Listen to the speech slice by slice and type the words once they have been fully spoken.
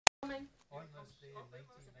swimming. On this day in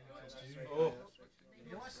 1992. Oh,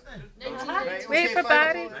 you listening? Wait for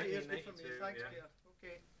Barry. Thanks, Peter.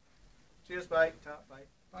 Okay. Cheers, bye. Tap, bye.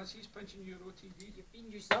 As he's pinching your OTD. You've been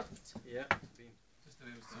usurped. Yeah, been. Just a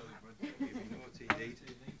little silly word. We've been OTD.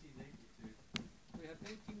 1992. We had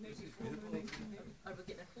 1994 and 1990. I would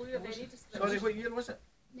get a clue of any description. Sorry, what year was it?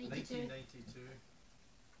 92. 1992.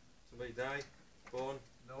 Somebody died? Born?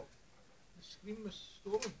 No. The screen was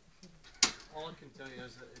stolen. All I can tell you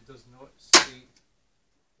is that it does not state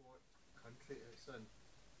what country it's in.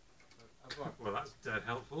 However, Well, that's dead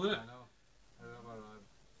helpful, isn't I it? know. However, I'm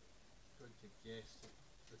going to guess that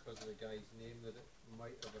because of the guy's name that it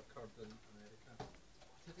might have occurred in America.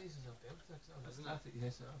 Today's is a Belfast. Isn't it?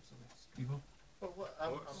 Yes, absolutely. Scribble. Well, what,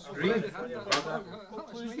 Green. what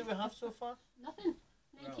clues do we have so far? Nothing.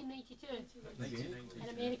 1992. 1992. In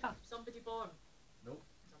America. Somebody born. Nope.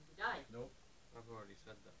 Somebody died. Nope. I've already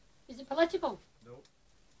said that. Is it political? Nope.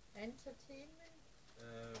 Entertainment.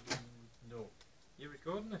 No. You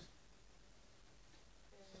recording this?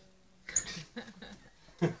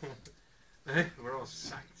 Eh? We're all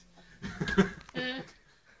sacked. Again.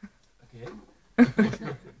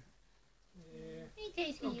 He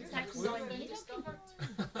takes me exactly Somebody on me. discovered.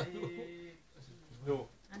 No.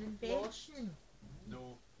 An invention.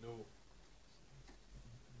 No. No.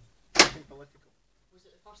 Nothing political. Was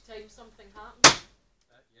it the first time something happened?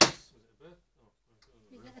 Yes. Was it a birth?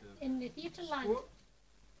 Is it in the theatre land? Sport.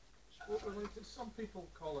 Sport related. Some people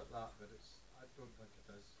call it that, but I don't think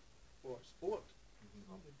it is. What, sport?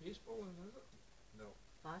 Not the baseball, is it? No.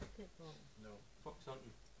 Basketball. No. Fox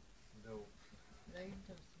hunting. No.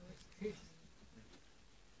 Rounders.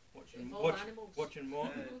 Watching, Involve animals. watching more.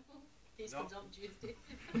 Case no. comes up Tuesday.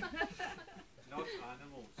 Not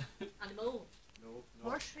animals. Animal. No.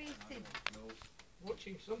 Horse racing. No.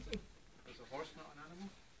 Watching something. Is a horse not an animal?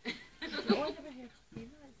 No, I never heard you say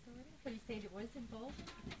that, sorry. But you said it was involved.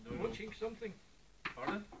 No. Watching something.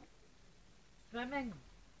 Pardon? Swimming.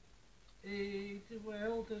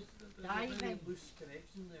 Well, there's a very Diving. loose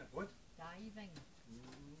connection there. What? Diving.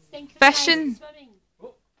 Synchronized Fishing. Swimming.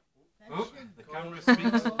 Oh, Fishing. the camera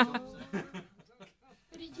speaks.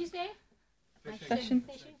 What did you say? Fishing.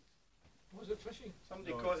 Fishing. Was it fishing?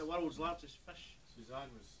 Somebody No, caught it's- the world's largest fish. Suzanne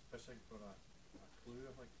was fishing for a clue, I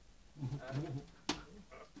think.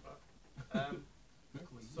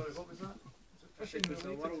 Sorry, what was that? Was it I fishing think it was the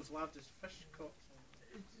related? world's largest fish caught.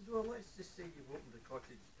 Well, let's just say you've opened the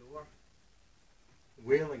cottage door.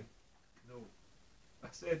 Whaling. No. I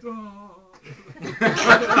said, oh.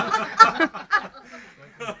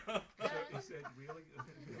 He said wheeling.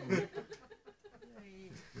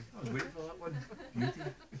 I was waiting for that one. Beauty.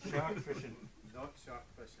 Shark fishing. Not shark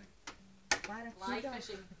fishing. Fly Barracuda.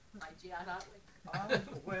 fishing by J.R. Hartley.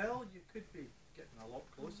 Well, you could be getting a lot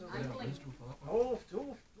closer. I there. believe- Let's go for that one.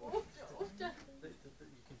 You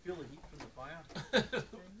can feel the heat from the fire.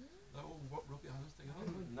 That old what rocket harness thing. I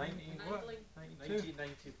don't know.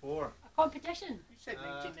 1994. A competition. You said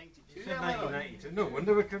Uh, 1992. You said 1992. No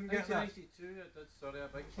wonder we couldn't get that. 1992, I did, sorry, I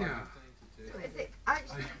beg Yeah. pardon, So 1992. is it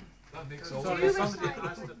actually That makes all Sorry, Jewish sense.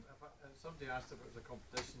 somebody asked if it was a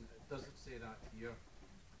competition. It doesn't say that here.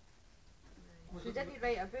 Was so it, didn't he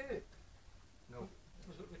write a book? No.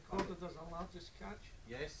 was it recorded as the largest catch?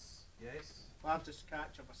 Yes, yes. Largest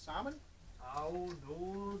catch of a salmon. Oh,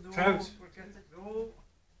 no. Trout. We're getting, no.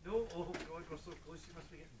 Oh, God, we're so close. You must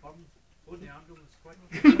be getting burned. Phone the ambulance, quick.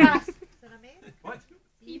 Sea bass. Is that a man? What?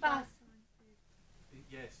 Sea bass.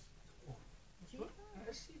 Yes.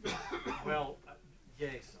 Sea Well,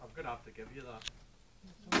 yes, I'm going to have to give you that.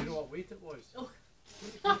 Do you know what weight it was? Oh.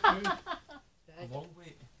 A long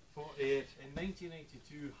wait. In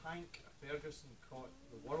 1982, Hank Ferguson caught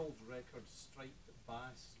the world record striped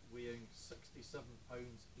bass weighing 67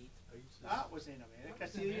 pounds 8 ounces. That was in America.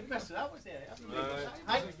 See, you missed it. That was there. Hank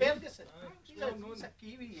Hank Ferguson. It's He's well a known.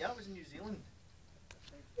 Kiwi. That was in New Zealand.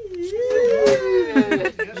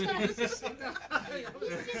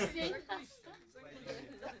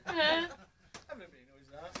 Uh, Everybody knows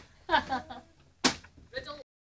that.